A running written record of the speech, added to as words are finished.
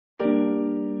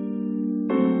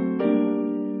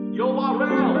Yo,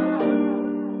 Varel.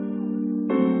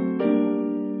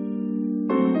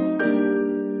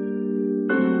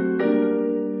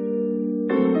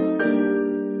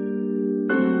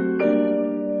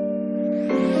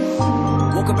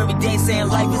 Woke up every day saying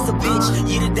life is a bitch.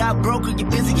 You to die broke or you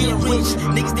busy getting rich.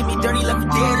 Niggas did me dirty, left me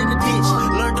dead in the ditch.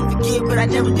 Learned to forget, but I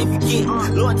never did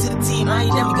forget. Loyal to the team, I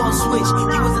ain't never gonna switch.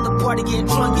 You was at the party getting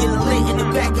drunk, getting lit. In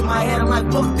the back of my head, I'm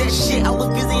like, fuck that shit. I was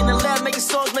busy in the lab making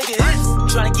songs, making hits.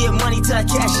 Trying to get money till I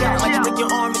cash out. Like you break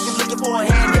your arm if you're looking for a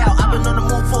handout. I've been on the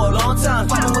move for a long time.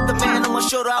 Fighting with the man on my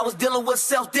shoulder, I was dealing with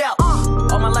self-doubt.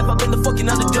 All my life I've been the fucking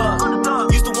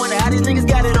underdog. Used to wonder how these niggas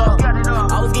got it all.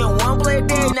 I was getting one play a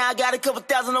day, now I got a couple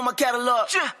thousand on my catalog.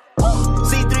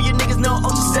 See through you niggas know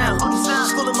ultrasound.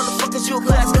 School of motherfuckers, you a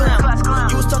class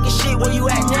clown. You was talking shit, where you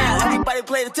at now? Everybody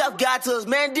play the tough guy till his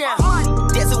man down.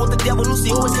 Dancing with the devil,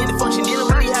 Lucy always in the function.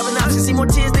 Didn't really have an option, see more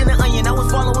tears than an onion. I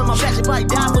was following my passion, probably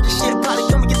die for the shit. Probably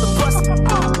come and get the bus.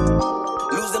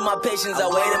 Losing my patience, I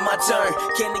waited my turn.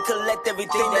 Can't collect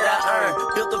everything that I earned.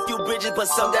 Built a few bridges, but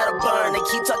some gotta burn. They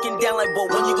keep talking down like, but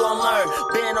when you gon' learn?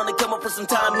 Been on the come up for some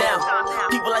time now.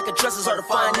 People like a trust is hard to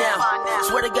find now.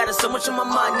 Swear to God, there's so much on my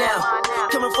mind now.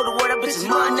 Coming for the word, that bitch is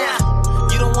mine now.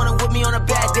 You don't wanna with me on a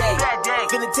bad day.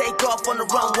 Finna take off on the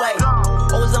runway.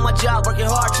 Always on my job, working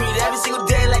hard, treated every single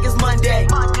day like it's Monday.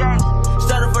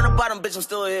 Started from the bottom, bitch, I'm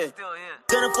still here.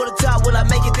 Gunning for the top, will I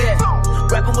make it there?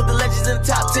 Rapping with the legends in the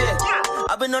top 10.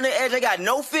 I've been on the edge, I got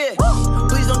no fear.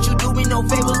 Please don't you do me no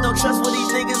favors, no trust for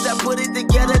these niggas that put it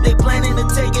together. They planning to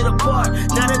take it apart.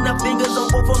 Not enough fingers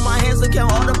on both of my hands to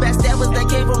count all the backstabbers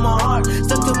that came from my heart.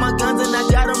 Stuck to my guns and I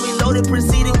got them reloaded.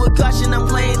 Proceeding with caution,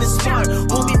 I'm playing it smart.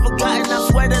 Won't be forgotten, I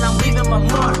swear that I'm leaving my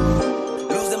mark.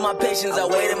 Losing my patience, I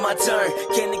waited my turn.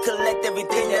 Can't collect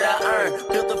everything that I earned.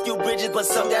 Built a few bridges, but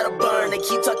some gotta burn. They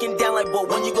keep talking down like, but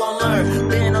when you gon' learn?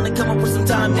 Been on the come up with some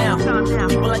time now.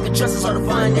 People like a trust is hard to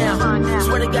find now.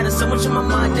 Swear to God, there's so much on my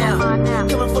mind now.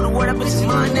 Coming for the word, that bitch is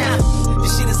mine now.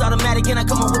 This shit is automatic and I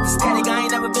come up with the static. I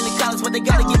ain't never been to college, but they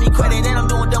gotta give me credit. And I'm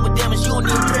doing double damage, you don't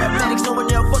need paramedics. No one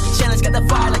near a fucking challenge. Got that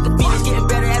fire like a phoenix, getting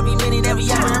better every minute, every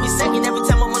hour, every second. Every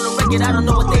time I'm on the record, I don't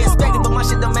know what they expected, but my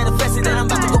shit don't manifest it. And I'm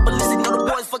about to go ballistic. No, the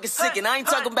boys fucking sick, and I ain't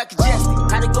talking about congested.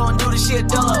 Had to go and do this shit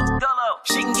dolo.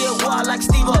 She can get wild like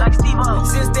Steve-O.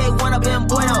 Since day one, I've been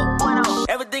bueno.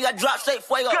 Everything I drop straight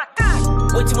fuego.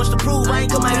 Way too much to prove, I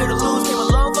ain't come out here to lose. Came a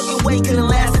long fucking way, couldn't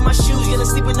last in my shoes. You're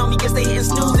sleeping on me, guess they hitting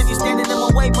snooze. If you standing in my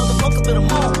way, motherfucker, better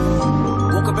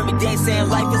move. Woke up every day saying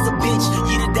life is a bitch.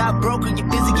 You to die broke or you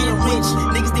busy getting rich.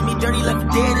 Niggas did me dirty, left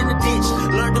me dead in the ditch.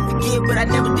 Learned to forget, but I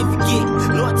never did forget.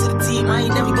 Loyal to the team, I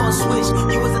ain't never gonna switch.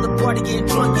 You was at the party getting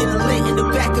drunk, getting lit. In the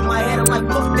back of my head, I'm like,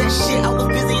 fuck that shit. I was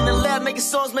busy in the lab making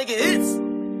songs, making hits.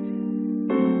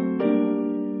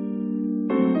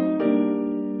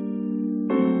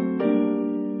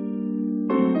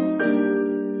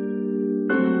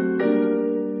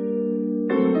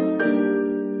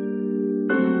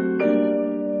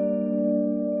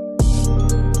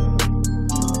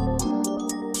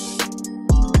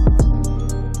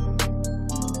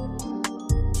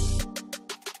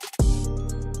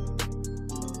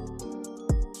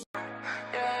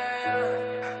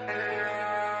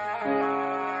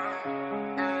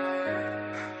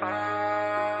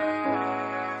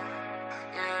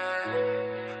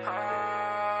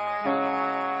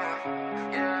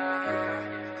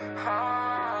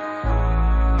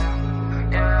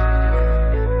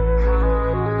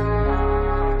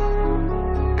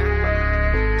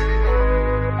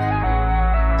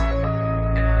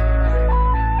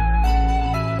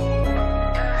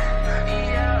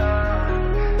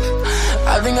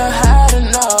 I think I had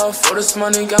enough. All this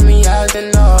money got me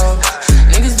acting up.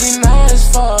 Niggas be mad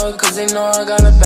as fuck, cause they know I got a